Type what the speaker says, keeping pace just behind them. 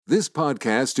This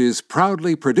podcast is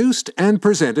proudly produced and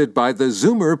presented by the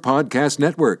Zoomer Podcast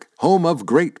Network, home of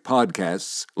great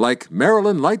podcasts like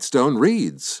Marilyn Lightstone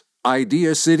Reads,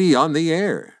 Idea City on the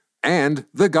Air, and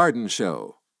The Garden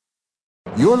Show.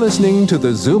 You're listening to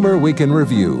the Zoomer Week in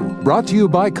Review, brought to you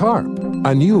by CARP,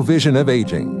 a new vision of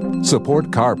aging.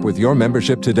 Support CARP with your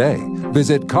membership today.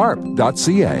 Visit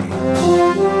carp.ca.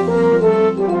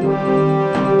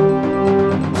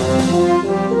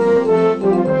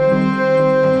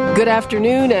 Good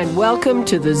afternoon and welcome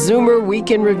to the Zoomer Week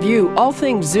in Review, all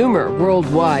things Zoomer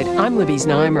worldwide. I'm Libby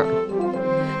Znaimer.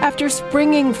 After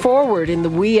springing forward in the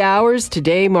wee hours,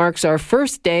 today marks our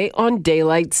first day on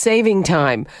daylight saving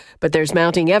time. But there's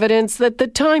mounting evidence that the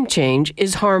time change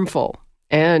is harmful.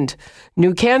 And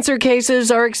new cancer cases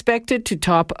are expected to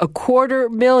top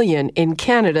 250,000 in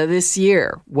Canada this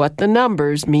year. What the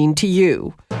numbers mean to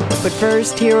you. But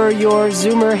first, here are your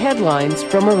Zoomer headlines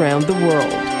from around the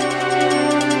world.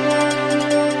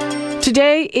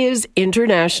 Today is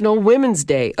International Women's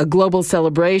Day, a global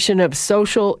celebration of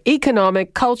social,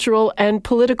 economic, cultural, and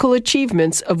political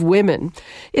achievements of women.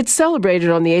 It's celebrated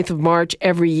on the 8th of March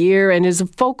every year and is a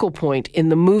focal point in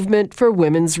the movement for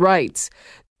women's rights.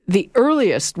 The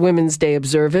earliest Women's Day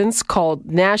observance,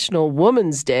 called National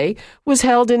Woman's Day, was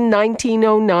held in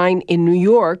 1909 in New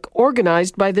York,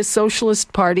 organized by the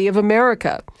Socialist Party of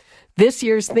America. This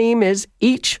year's theme is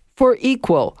Each for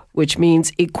Equal, which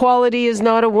means equality is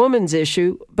not a woman's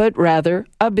issue, but rather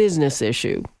a business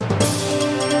issue.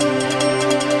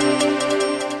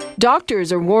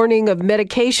 Doctors are warning of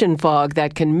medication fog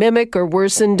that can mimic or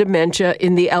worsen dementia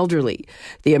in the elderly.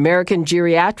 The American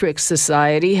Geriatrics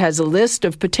Society has a list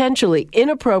of potentially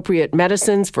inappropriate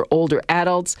medicines for older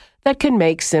adults that can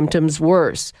make symptoms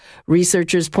worse.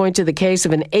 Researchers point to the case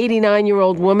of an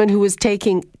 89-year-old woman who was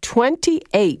taking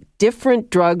 28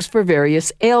 different drugs for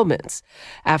various ailments.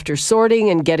 After sorting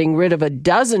and getting rid of a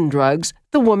dozen drugs,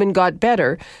 the woman got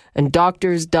better, and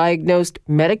doctors diagnosed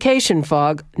medication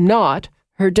fog, not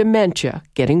her dementia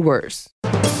getting worse.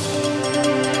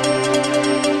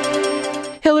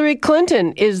 Hillary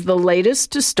Clinton is the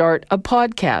latest to start a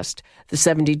podcast. The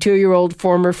 72-year-old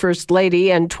former First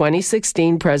Lady and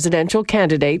 2016 presidential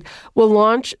candidate will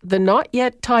launch the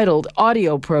not-yet-titled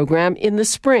audio program in the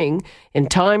spring in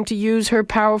time to use her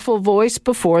powerful voice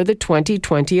before the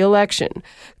 2020 election.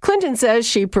 Clinton says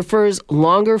she prefers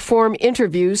longer-form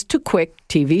interviews to quick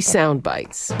TV sound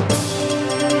bites.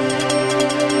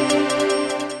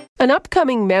 An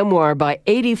upcoming memoir by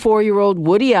 84-year-old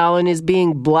Woody Allen is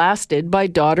being blasted by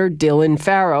daughter Dylan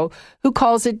Farrow, who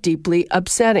calls it deeply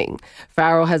upsetting.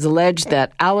 Farrow has alleged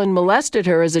that Allen molested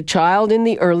her as a child in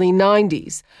the early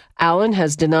 90s. Allen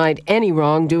has denied any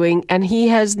wrongdoing, and he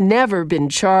has never been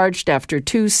charged after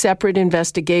 2 separate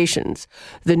investigations.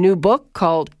 The new book,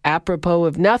 called Apropos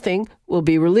of Nothing, will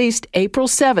be released April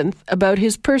 7th about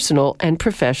his personal and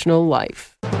professional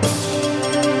life.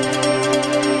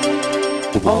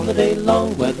 All the day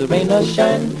long, whether rain or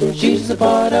shine, she's a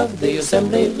part of the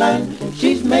assembly line.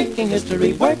 She's making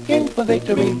history, working for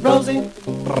victory. Rosie,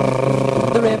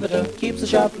 the riveter, keeps a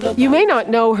sharp look. You may not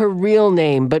know her real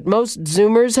name, but most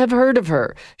Zoomers have heard of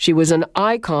her. She was an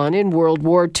icon in World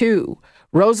War II.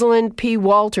 Rosalind P.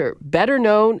 Walter, better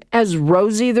known as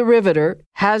Rosie the Riveter,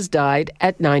 has died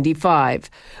at 95.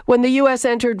 When the U.S.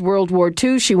 entered World War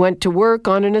II, she went to work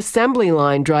on an assembly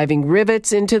line driving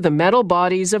rivets into the metal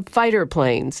bodies of fighter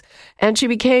planes. And she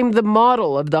became the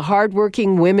model of the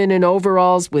hardworking women in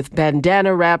overalls with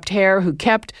bandana-wrapped hair who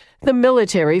kept the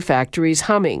military factories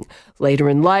humming. Later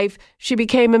in life, she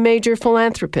became a major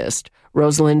philanthropist.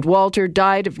 Rosalind Walter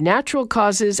died of natural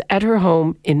causes at her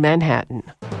home in Manhattan.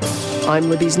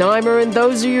 I'm Libby Znaimer, and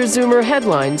those are your Zoomer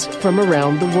headlines from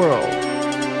around the world.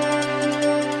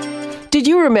 Did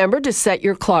you remember to set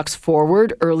your clocks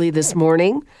forward early this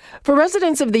morning? For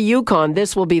residents of the Yukon,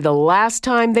 this will be the last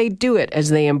time they do it as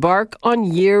they embark on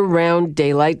year-round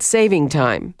daylight saving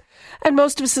time. And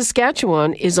most of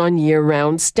Saskatchewan is on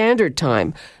year-round standard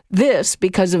time. This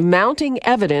because of mounting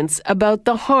evidence about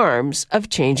the harms of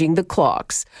changing the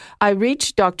clocks. I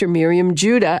reached Dr. Myriam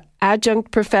Juda,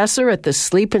 Adjunct Professor at the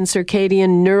Sleep and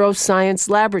Circadian Neuroscience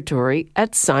Laboratory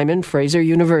at Simon Fraser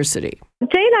University.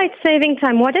 Daylight saving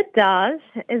time, what it does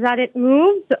is that it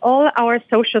moves all our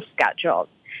social schedules,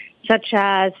 such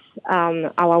as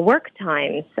our work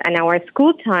times and our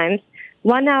school times,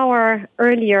 1 hour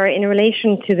earlier in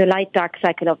relation to the light-dark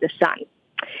cycle of the sun.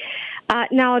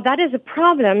 Now, that is a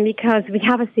problem because we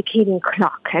have a circadian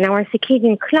clock, and our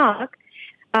circadian clock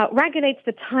regulates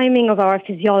the timing of our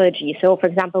physiology. So, for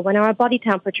example, when our body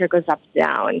temperature goes up,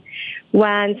 down,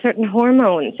 when certain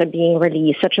hormones are being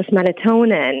released, such as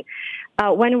melatonin,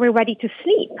 when we're ready to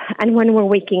sleep and when we're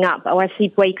waking up, our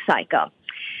sleep-wake cycle.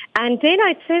 And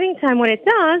daylight saving time, what it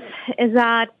does is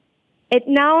that it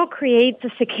now creates a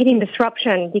circadian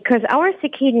disruption because our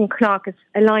circadian clock is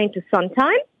aligned to sun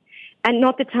time and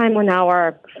not the time on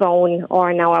our phone or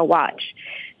on our watch.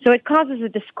 So it causes a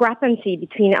discrepancy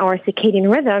between our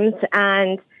circadian rhythms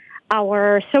and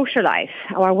our social life,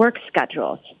 our work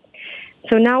schedules.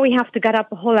 So now we have to get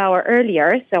up a whole hour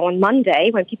earlier. So on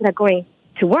Monday, when people are going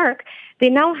to work, they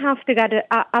now have to get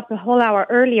up a whole hour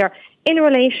earlier in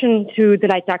relation to the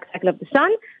light-dark cycle of the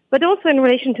sun, but also in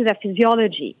relation to their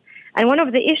physiology. And one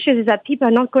of the issues is that people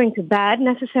are not going to bed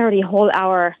necessarily a whole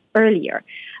hour earlier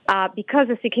because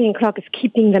the circadian clock is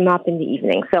keeping them up in the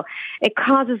evening. So it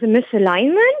causes a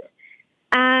misalignment,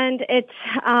 and it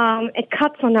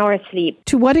cuts on our sleep.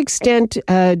 To what extent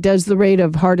does the rate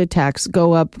of heart attacks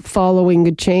go up following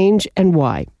a change, and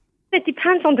why? It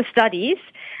depends on the studies.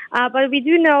 But we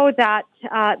do know that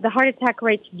the heart attack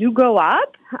rates do go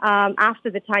up after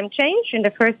the time change in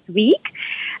the first week.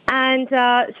 And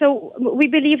so we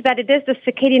believe that it is the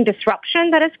circadian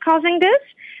disruption that is causing this,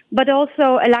 but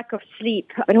also a lack of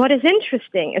sleep. And what is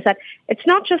interesting is that it's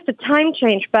not just a time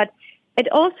change, but it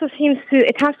also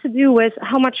it has to do with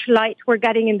how much light we're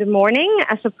getting in the morning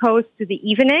as opposed to the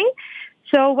evening.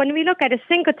 So when we look at a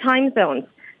single time zones,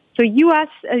 so a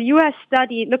U.S.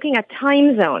 study looking at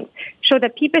time zones showed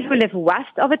that people who live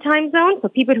west of a time zone, so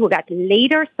people who get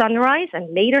later sunrise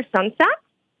and later sunset,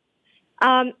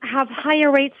 have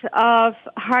higher rates of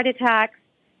heart attacks,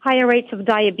 higher rates of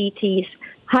diabetes,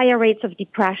 higher rates of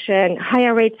depression,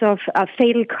 higher rates of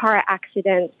fatal car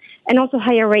accidents, and also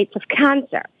higher rates of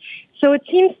cancer. So it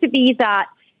seems to be that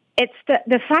it's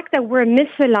the fact that we're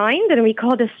misaligned, and we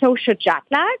call this social jet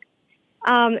lag,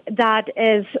 that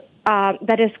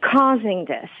is causing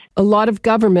this. A lot of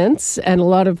governments and a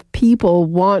lot of people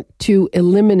want to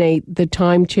eliminate the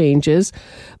time changes,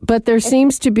 but there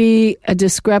seems to be a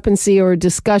discrepancy or a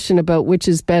discussion about which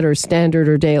is better, standard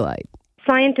or daylight.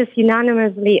 Scientists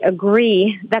unanimously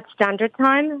agree that standard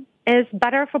time is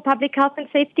better for public health and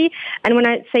safety. And when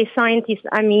I say scientists,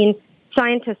 I mean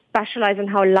scientists specialize in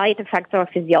how light affects our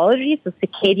physiology, so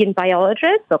circadian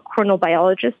biologists or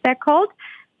chronobiologists they're called.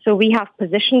 So we have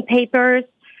position papers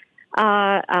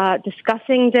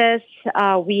discussing this.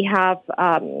 We have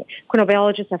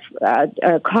chronobiologists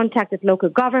have contacted local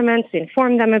governments to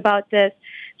inform them about this.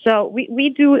 So we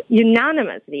do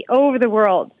unanimously over the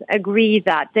world agree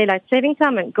that daylight saving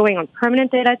time and going on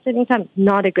permanent daylight saving time is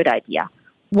not a good idea.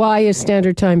 Why is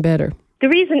standard time better? The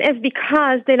reason is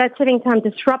because daylight saving time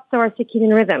disrupts our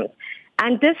circadian rhythms.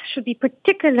 And this should be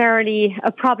particularly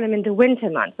a problem in the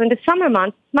winter months. So in the summer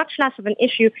months, it's much less of an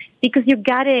issue because you're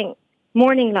getting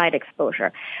morning light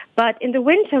exposure. But in the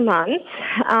winter months,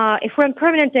 if we're in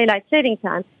permanent daylight saving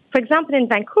time, for example, in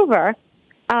Vancouver,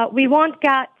 we won't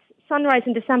get sunrise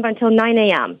in December until 9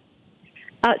 a.m.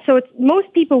 So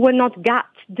most people will not get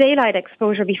daylight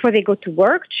exposure before they go to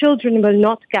work. Children will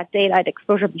not get daylight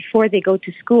exposure before they go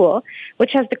to school,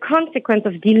 which has the consequence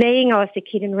of delaying our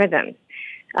circadian rhythms.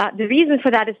 The reason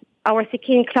for that is our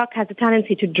circadian clock has a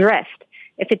tendency to drift.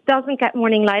 If it doesn't get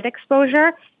morning light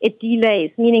exposure, it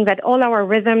delays, meaning that all our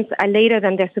rhythms are later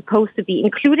than they're supposed to be,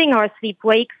 including our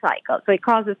sleep-wake cycle. So it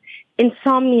causes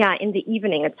insomnia in the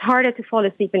evening. It's harder to fall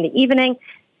asleep in the evening.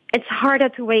 It's harder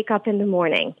to wake up in the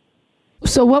morning.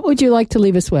 So what would you like to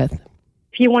leave us with?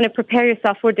 If you want to prepare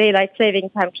yourself for daylight saving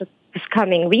time just this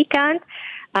coming weekend,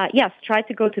 yes, try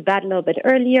to go to bed a little bit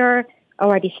earlier,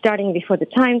 already starting before the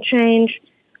time change.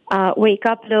 Wake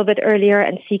up a little bit earlier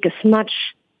and seek as much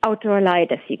outdoor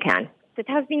light as you can. It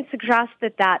has been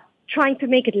suggested that trying to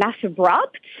make it less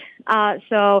abrupt,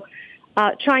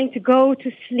 trying to go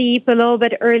to sleep a little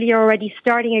bit earlier, already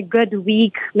starting a good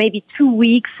week, maybe 2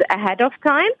 weeks ahead of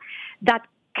time, that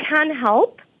can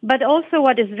help. But also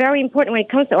what is very important when it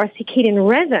comes to our circadian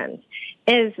rhythms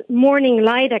is morning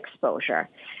light exposure.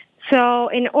 So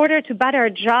in order to better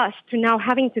adjust to now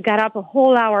having to get up a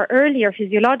whole hour earlier,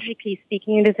 physiologically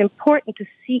speaking, it is important to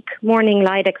seek morning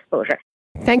light exposure.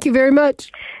 Thank you very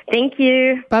much. Thank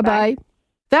you. Bye-bye.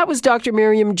 That was Dr.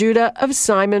 Myriam Juda of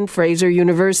Simon Fraser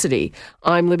University.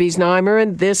 I'm Libby Znaimer,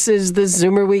 and this is the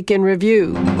Zoomer Week in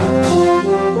Review.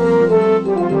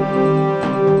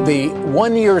 The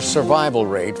one-year survival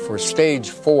rate for stage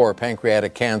 4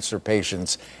 pancreatic cancer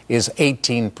patients is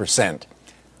 18%.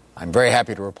 I'm very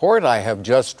happy to report I have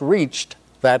just reached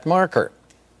that marker.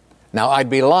 Now, I'd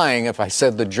be lying if I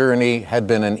said the journey had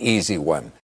been an easy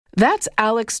one. That's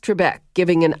Alex Trebek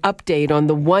giving an update on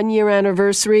the one-year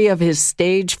anniversary of his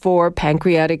stage 4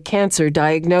 pancreatic cancer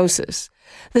diagnosis.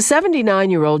 The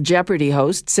 79-year-old Jeopardy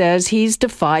host says he's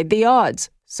defied the odds.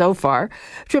 so far.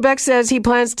 Trebek says he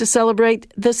plans to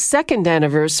celebrate the second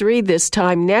anniversary this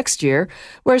time next year,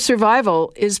 where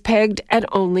survival is pegged at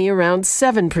only around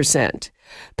 7%.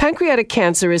 Pancreatic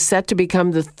cancer is set to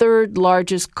become the third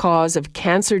largest cause of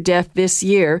cancer death this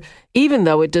year, even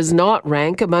though it does not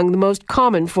rank among the most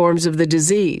common forms of the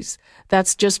disease.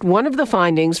 That's just one of the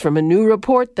findings from a new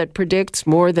report that predicts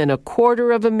more than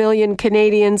 250,000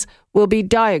 Canadians will be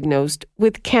diagnosed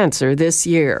with cancer this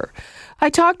year. I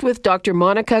talked with Dr.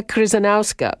 Monika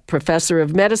Krzyzanowska, professor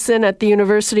of medicine at the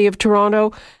University of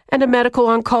Toronto and a medical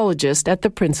oncologist at the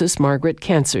Princess Margaret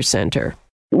Cancer Centre.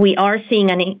 We are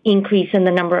seeing an increase in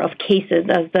the number of cases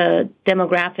as the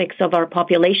demographics of our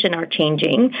population are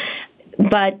changing.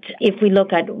 But if we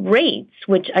look at rates,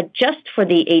 which adjust for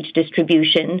the age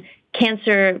distribution,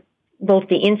 cancer, both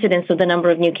the incidence of the number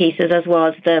of new cases as well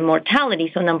as the mortality,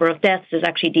 so number of deaths, is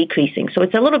actually decreasing. So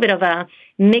it's a little bit of a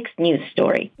mixed news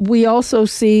story. We also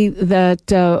see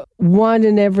that 1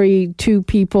 in every 2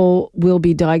 people will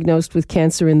be diagnosed with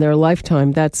cancer in their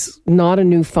lifetime. That's not a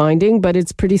new finding, but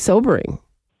it's pretty sobering.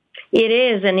 It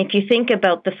is. And if you think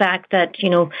about the fact that,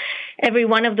 every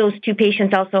one of those 2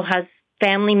 patients also has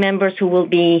family members who will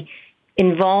be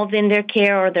involved in their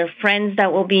care or their friends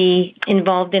that will be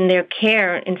involved in their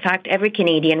care. In fact, every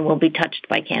Canadian will be touched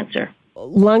by cancer.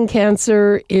 Lung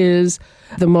cancer is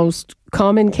the most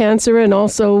common cancer, and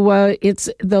also it's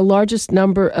the largest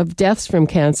number of deaths from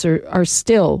cancer are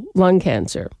still lung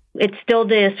cancer. It's still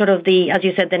as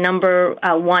you said, the number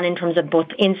 1 in terms of both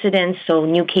incidence, so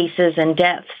new cases and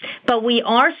deaths. But we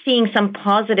are seeing some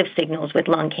positive signals with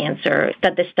lung cancer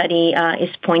that the study is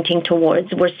pointing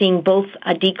towards. We're seeing both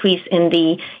a decrease in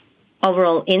the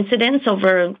overall incidence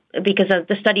because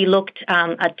the study looked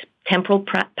at temporal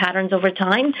patterns over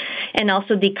time, and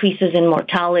also decreases in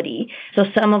mortality. So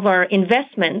some of our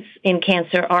investments in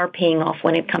cancer are paying off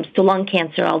when it comes to lung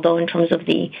cancer, although in terms of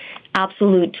the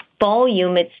absolute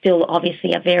volume, it's still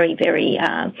obviously a very, very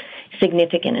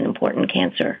significant and important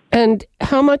cancer. And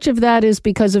how much of that is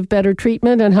because of better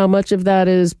treatment, and how much of that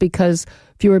is because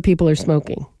fewer people are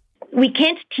smoking? We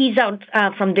can't tease out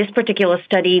from this particular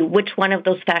study which one of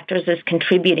those factors is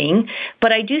contributing,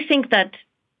 but I do think that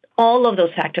all of those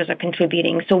factors are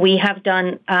contributing. So we have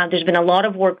there's been a lot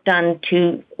of work done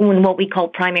in what we call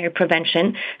primary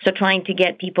prevention, so trying to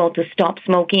get people to stop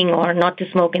smoking or not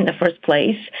to smoke in the first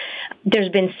place. There's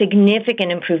been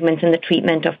significant improvements in the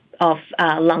treatment of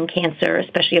lung cancer,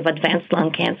 especially of advanced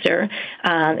lung cancer,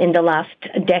 in the last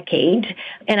decade.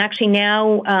 And actually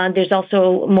now there's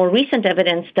also more recent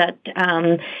evidence that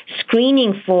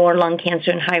screening for lung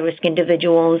cancer in high-risk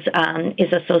individuals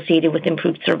is associated with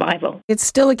improved survival. It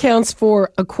still accounts for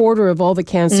 1/4 of all the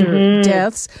cancer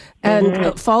deaths,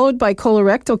 and followed by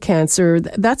colorectal cancer.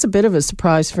 That's a bit of a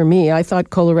surprise for me. I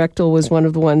thought colorectal was one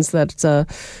of the ones that's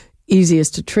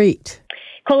easiest to treat.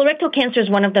 Colorectal cancer is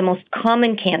one of the most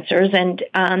common cancers, and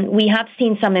we have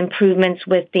seen some improvements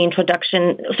with the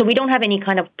introduction. So we don't have any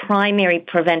kind of primary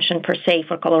prevention per se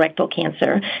for colorectal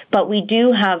cancer, but we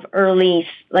do have early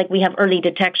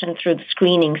detection through the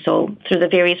screening, so through the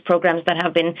various programs that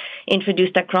have been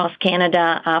introduced across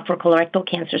Canada for colorectal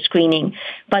cancer screening.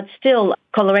 But still,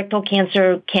 colorectal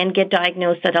cancer can get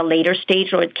diagnosed at a later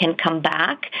stage, or it can come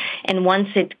back, and once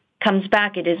it comes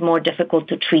back, it is more difficult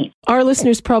to treat. Our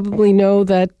listeners probably know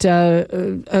that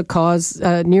a cause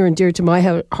near and dear to my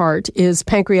heart is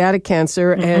pancreatic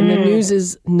cancer, and the news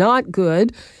is not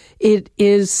good. It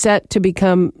is set to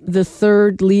become the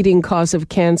third leading cause of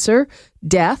cancer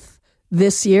death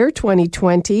this year,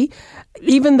 2020,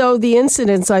 even though the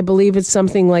incidence, I believe, is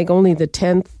something like only the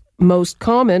 10th most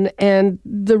common. And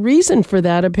the reason for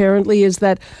that apparently is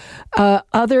that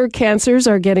other cancers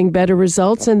are getting better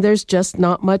results, and there's just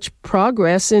not much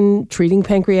progress in treating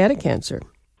pancreatic cancer.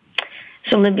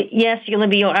 So, Libby,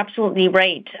 you're absolutely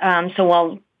right. So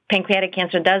while pancreatic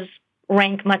cancer does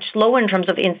rank much lower in terms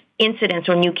of incidence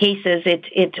or new cases,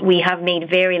 we have made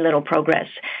very little progress.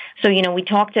 So, we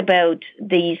talked about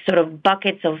these sort of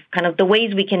buckets of kind of the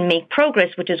ways we can make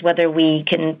progress, which is whether we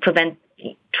can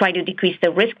try to decrease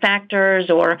the risk factors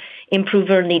or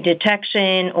improve early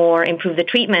detection or improve the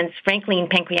treatments. Frankly, in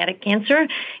pancreatic cancer,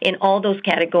 in all those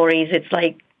categories, it's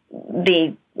like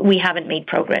we haven't made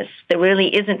progress. There really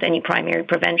isn't any primary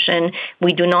prevention.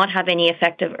 We do not have any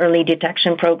effective early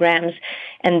detection programs.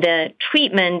 And the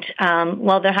treatment,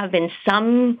 while there have been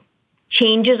some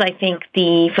changes, I think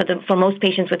for most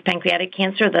patients with pancreatic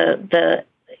cancer,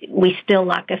 we still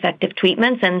lack effective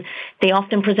treatments, and they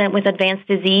often present with advanced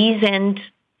disease and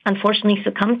unfortunately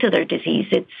succumb to their disease.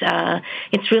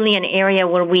 It's really an area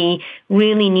where we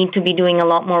really need to be doing a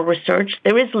lot more research.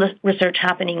 There is research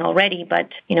happening already, but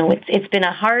it's been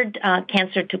a hard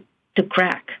cancer to to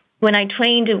crack. When I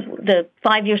trained, the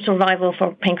 5-year survival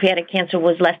for pancreatic cancer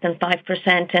was less than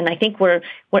 5%, and I think we're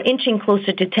inching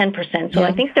closer to 10%. So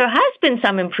I think there has been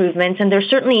some improvements, and there's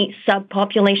certainly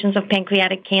subpopulations of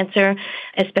pancreatic cancer,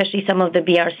 especially some of the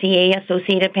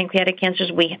BRCA-associated pancreatic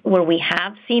cancers where we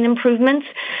have seen improvements.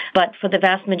 But for the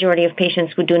vast majority of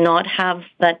patients who do not have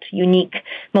that unique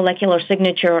molecular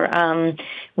signature,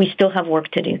 we still have work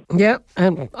to do. Yeah,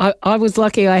 I was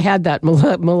lucky I had that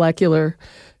molecular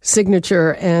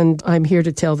signature, and I'm here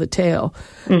to tell the tale.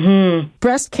 Mm-hmm.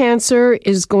 Breast cancer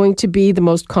is going to be the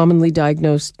most commonly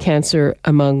diagnosed cancer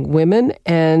among women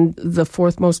and the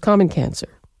fourth most common cancer,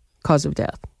 cause of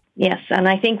death. Yes, and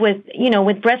I think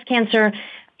with breast cancer,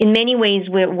 in many ways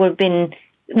we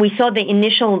saw the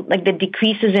initial, the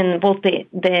decreases in both the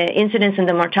incidence and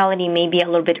the mortality maybe a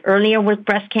little bit earlier with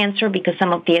breast cancer because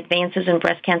some of the advances in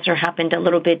breast cancer happened a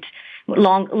little bit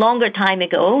longer time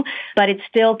ago, but it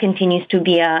still continues to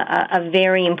be a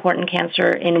very important cancer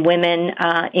in women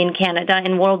in Canada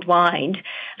and worldwide.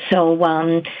 So,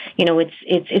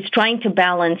 it's trying to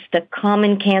balance the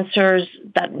common cancers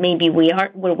that maybe we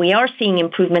are seeing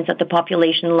improvements at the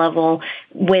population level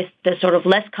with the sort of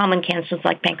less common cancers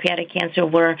like pancreatic cancer,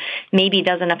 where maybe it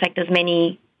doesn't affect as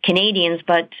many Canadians,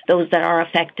 but those that are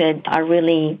affected are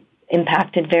really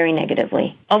impacted very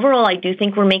negatively. Overall, I do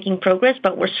think we're making progress,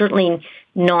 but we're certainly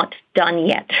not done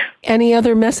yet. Any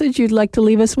other message you'd like to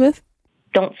leave us with?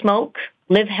 Don't smoke.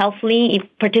 Live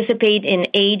healthily. Participate in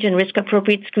age and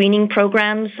risk-appropriate screening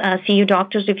programs. See your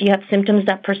doctors if you have symptoms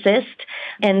that persist.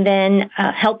 And then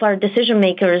help our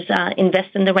decision-makers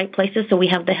invest in the right places so we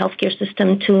have the healthcare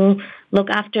system to look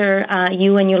after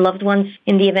you and your loved ones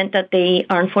in the event that they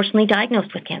are unfortunately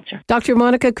diagnosed with cancer. Dr.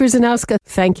 Monika Krzyzanowska,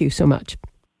 thank you so much.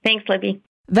 Thanks, Libby.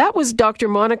 That was Dr.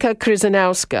 Monika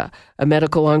Krzyzanowska, a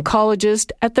medical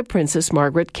oncologist at the Princess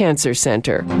Margaret Cancer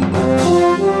Center.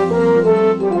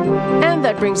 And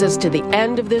that brings us to the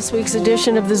end of this week's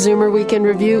edition of the Zoomer Week in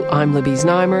Review. I'm Libby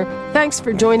Znaimer. Thanks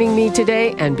for joining me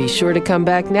today, and be sure to come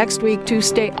back next week to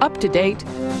stay up to date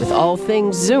with all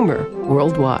things Zoomer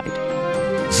worldwide.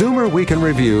 Zoomer Week in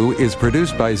Review is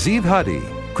produced by Zeev Huddy,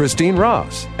 Christine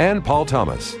Ross, and Paul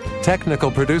Thomas. Technical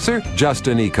producer,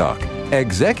 Justin Eacock.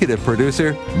 Executive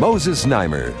producer, Moses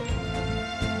Znaimer.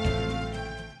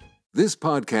 This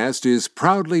podcast is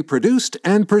proudly produced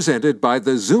and presented by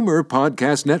the Zoomer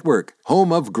Podcast Network,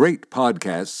 home of great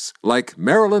podcasts like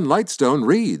Marilyn Lightstone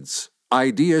Reads,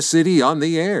 Idea City on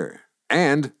the Air,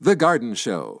 and The Garden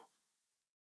Show.